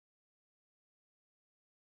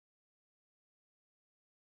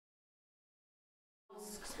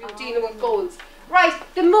because we were dealing with goals. Right,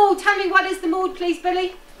 the mode. Tell me what is the mode, please,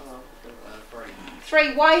 Billy?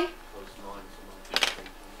 3. Why?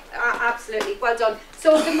 Absolutely, well done.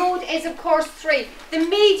 So the mode is of course 3. The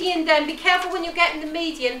median then, be careful when you're getting the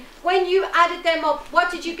median. When you added them up,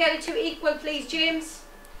 what did you get it to equal, please, James?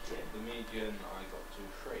 The median I got to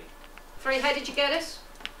 3. 3, how did you get it?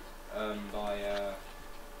 By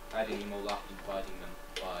adding them all up and dividing them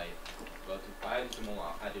by, well, I added them all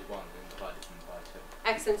up, added 1 and divided them by 2.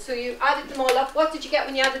 Excellent, so you added them all up. What did you get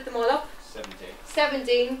when you added them all up? 17.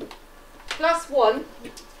 17 plus 1.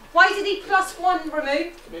 Why did he plus 1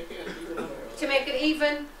 remove? To make it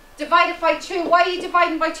even. Divided by 2. Why are you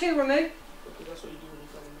dividing by 2, remove? Because that's what you do when you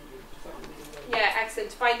find the median. You find the median. Yeah,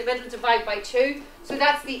 excellent. Find the middle, divide by 2. So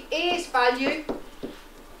that's the 8 value.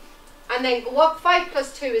 And then go up. 5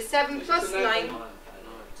 plus 2 is 7 plus 9.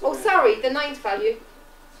 Oh, sorry, the 9th value.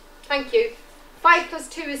 Thank you. 5 plus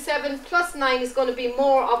 2 is 7, plus 9 is going to be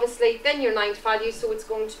more, obviously, than your 9th value, so it's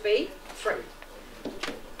going to be 3.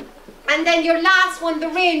 And then your last one, the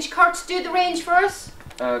range. Kurt, do the range for us.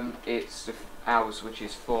 It's the hours, which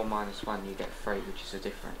is 4 minus 1, you get 3, which is the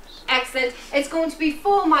difference. Excellent. It's going to be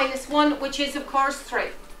 4 minus 1, which is, of course, 3.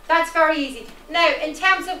 That's very easy. Now, in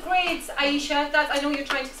terms of grades, Aisha, I know you're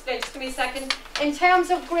trying to explain, just give me a second. In terms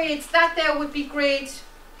of grades, that there would be grade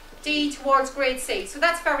D towards grade C. So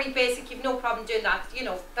that's very basic, you've no problem doing that, you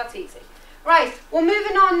know, that's easy. Right, we're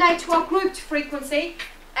moving on now to our grouped frequency,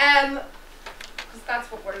 because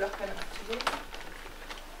that's what we're looking at today.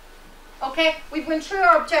 Okay, we've went through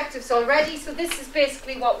our objectives already, so this is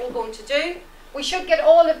basically what we're going to do. We should get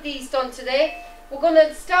all of these done today. We're going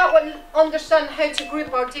to start with understanding how to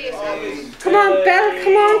group our data. Come on, Belle,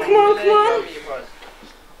 come on, come on, come on.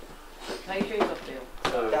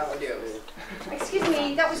 Excuse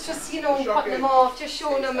me, that was just, you know, putting them off, just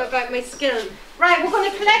showing them about my skill. Right, we're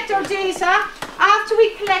going to collect our data. After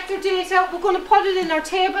we collect our data, we're going to put it in our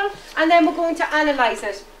table and then we're going to analyse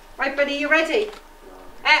it. Right, buddy, you ready?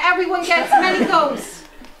 Everyone gets many goes.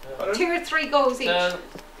 2 or 3 goes each. I'll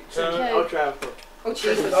try. Oh,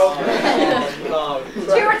 Jesus. 2 No.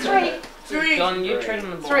 or 3? 3. John, you tread on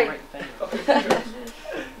the ball. 3. Right there.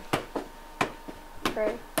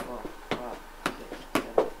 3.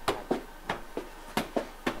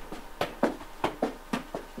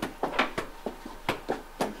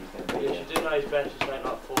 His bench is like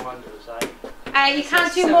 400 or so. You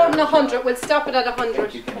can't do more than 100. We'll stop it at 100.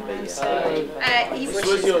 What's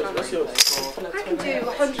yours? What's yours? I can do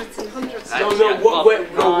hundreds and hundreds. No,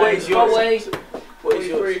 what is yours? What is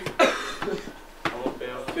yours?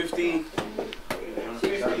 15.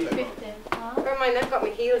 Never mind, I've got my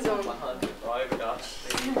heels on.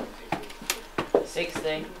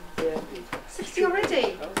 60. 60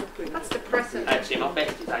 already? That's depressing. Actually, my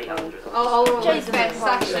best is 800. Oh, Jay's best,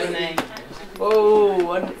 actually. 70.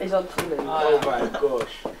 Oh, he's on tunnel. Oh my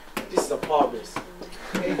gosh. This is a harvest.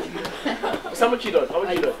 How much you done? How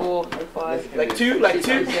much you done? 4 and 5. Like 2? Like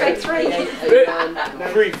 2? Like 3.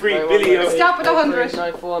 3, Billy. Stop at 100.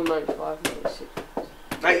 94, 95, 96.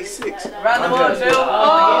 96. Round the one, Phil.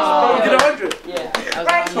 Oh. You did 100? Yeah.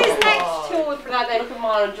 Right, who's next? Too old for that then. Look at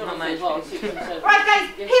mine and John as well. Right guys,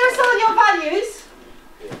 here's all your values.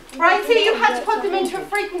 Right, so you had to put them into a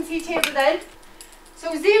frequency table then.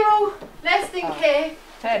 So 0, less than k,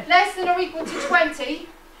 10. less than or equal to 20.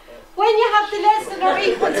 When you have the less than or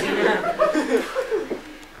equal to...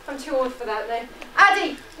 I'm too old for that now.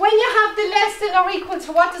 Addy, when you have the less than or equal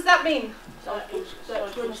to, what does that mean?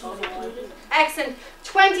 Excellent.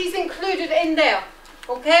 20 is included in there.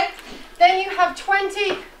 Okay? Then you have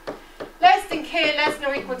 20, less than k, less than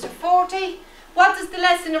or equal to 40. What does the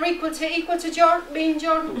less than or equal to Jordan, mean,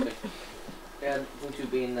 Jordan? Would you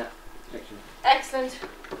be in that section? Excellent.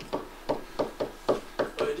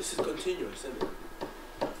 Oh, this is continuous, isn't it?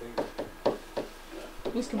 I think.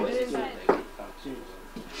 This can be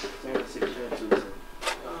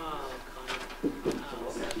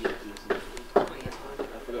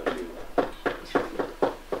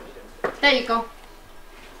There you go.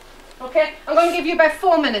 Okay, I'm going to give you about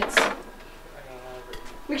 4 minutes.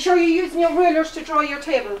 Make sure you're using your rulers to draw your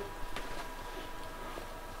table.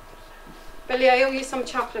 Billy, I owe you some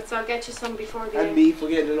chocolates. I'll get you some before the And end. me for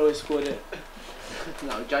getting the lowest score there.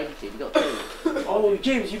 No, joking, you got 2. Oh,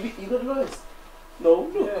 James, you got the lowest? No,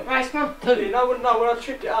 no. Yeah. Right, come on. No, when I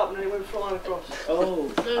tripped it up and then it went flying across.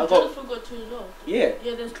 Oh, I got... Jennifer got 2 as well. Yeah.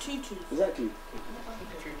 Yeah, there's 2 2s. Exactly.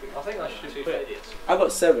 I think I should put it. I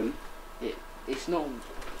got 7. It's not...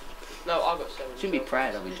 No, I got 7. Shouldn't be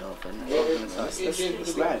proud of each other. That's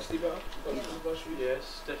bad.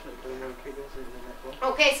 Yes, definitely one kickers in that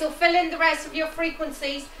one. Okay, so fill in the rest of your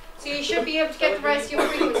frequencies. So you should be able to get the rest of your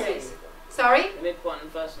frequencies. Sorry? The midpoint and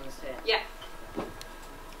the first one's 10. Yeah.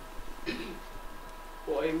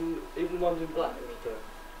 What, even the ones in black?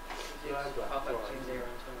 Zero and black. Halfway Right. between 0 and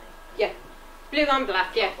 20. Blue and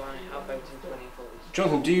black, yeah. Halfway between 20 and 40.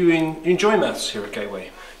 Jonathan, do you enjoy maths here at Gateway?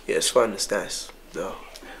 Yeah, it's fun. It's nice. No,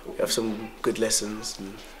 we have some good lessons,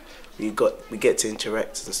 and we get to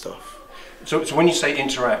interact and stuff. So when you say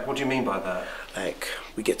interact, what do you mean by that? Like,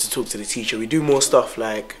 we get to talk to the teacher. We do more stuff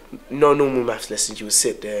like no normal maths lessons. You would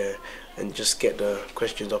sit there and just get the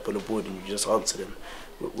questions up on the board and you just answer them.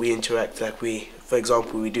 We interact, like for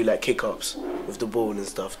example, we do like kick-ups with the ball and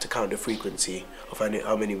stuff to count the frequency of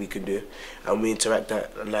how many we can do, and we interact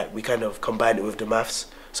that, and like we kind of combine it with the maths,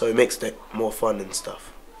 so it makes it more fun and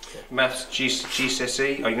stuff. Yeah. Maths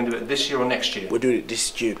GCSE, are you going to do it this year or next year? We're doing it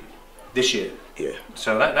this June. This year? Yeah.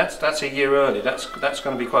 So that's a year early. That's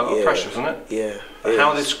going to be quite a lot of pressure, isn't it? Yeah. How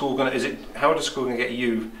are the school going to get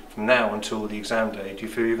you from now until the exam day? Do you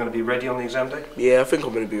feel you're going to be ready on the exam day? Yeah, I think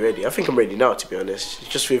I'm going to be ready. I think I'm ready now, to be honest.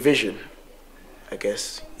 It's just revision, I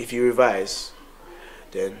guess. If you revise,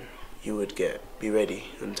 then you would be ready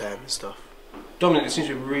on time and stuff. Dominic, there seems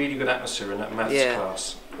to be a really good atmosphere in that maths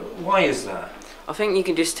class. Why is that? I think you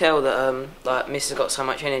can just tell that like Miss has got so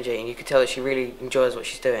much energy, and you can tell that she really enjoys what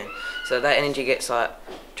she's doing. So that energy gets like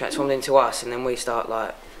transformed into us, and then we start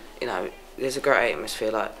like, you know, there's a great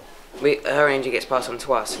atmosphere. Like her energy gets passed on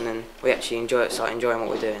to us, and then we actually start enjoying what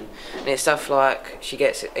we're doing. And it's stuff like she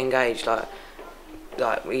gets engaged, like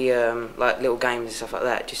we like little games and stuff like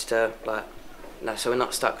that, just to like. No, so we're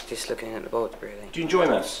not stuck just looking at the board, really. Do you enjoy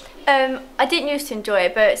maths? I didn't used to enjoy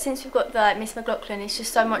it, but since we've got Miss McLaughlin, it's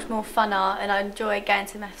just so much more funner, and I enjoy going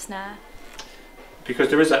to maths now. Because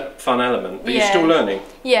there is that fun element, but you're still learning.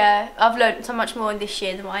 Yeah, I've learned so much more this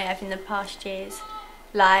year than what I have in the past years.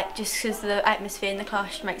 Like, just because the atmosphere in the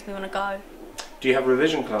class makes me want to go. Do you have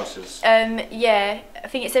revision classes? Yeah, I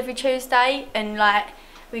think it's every Tuesday, and like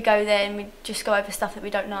we go there and we just go over stuff that we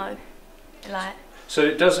don't know, like. So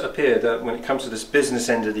it does appear that when it comes to this business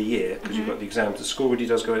end of the year, because you've got the exams, the school really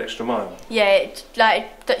does go an extra mile. Yeah,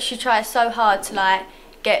 she tries so hard to like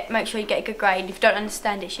make sure you get a good grade. If you don't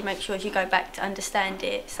understand it, she makes sure you go back to understand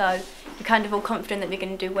it. So you're kind of all confident that we're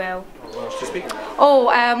going to do well.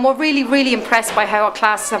 We're really, really impressed by how our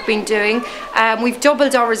classes have been doing. We've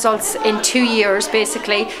doubled our results in 2 years,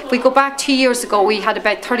 basically. If we go back 2 years ago, we had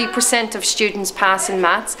about 30% of students pass in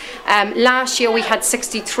maths. Last year, we had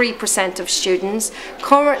 63% of students.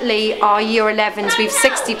 Currently, our year 11s, we've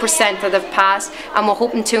 60% that have passed, and we're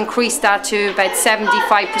hoping to increase that to about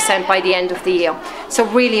 75% by the end of the year.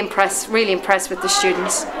 So really impressed with the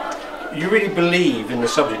students. You really believe in the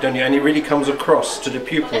subject, don't you? And it really comes across to the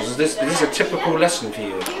pupils. Is this a typical lesson for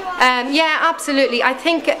you? Yeah, absolutely. I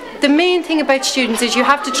think the main thing about students is you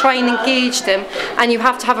have to try and engage them, and you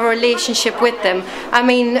have to have a relationship with them. I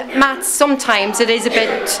mean, maths sometimes it is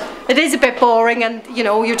a bit boring, and you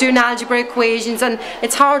know you're doing algebra equations, and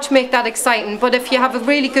it's hard to make that exciting. But if you have a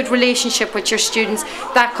really good relationship with your students,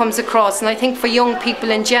 that comes across. And I think for young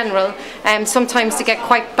people in general, sometimes they get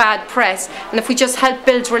quite bad press, and if we just help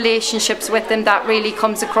build relationships with them, that really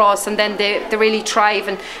comes across, and then they really thrive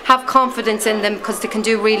and have confidence in them because they can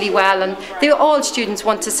do really well, and all students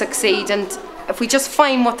want to succeed, and if we just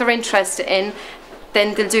find what they're interested in,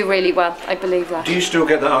 then they'll do really well. I believe that. Do you still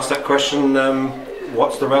get asked that question,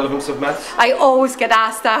 what's the relevance of maths? I always get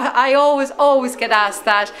asked that. I always get asked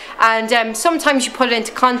that. And sometimes you put it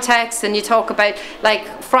into context and you talk about,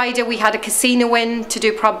 like Friday we had a casino win to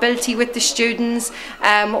do probability with the students.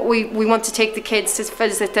 We want to take the kids to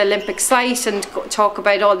visit the Olympic site and talk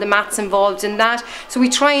about all the maths involved in that. So we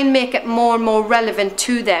try and make it more and more relevant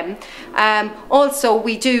to them. Also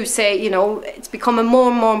we do say, you know, it's becoming more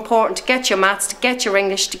and more important to get your maths, to get your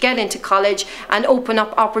English, to get into college and open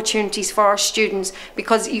up opportunities for our students.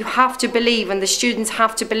 Because you have to believe, and the students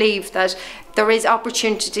have to believe, that there is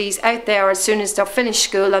opportunities out there as soon as they're finished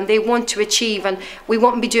school and they want to achieve, and we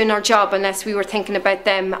wouldn't be doing our job unless we were thinking about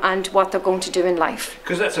them and what they're going to do in life.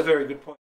 Because that's a very good point.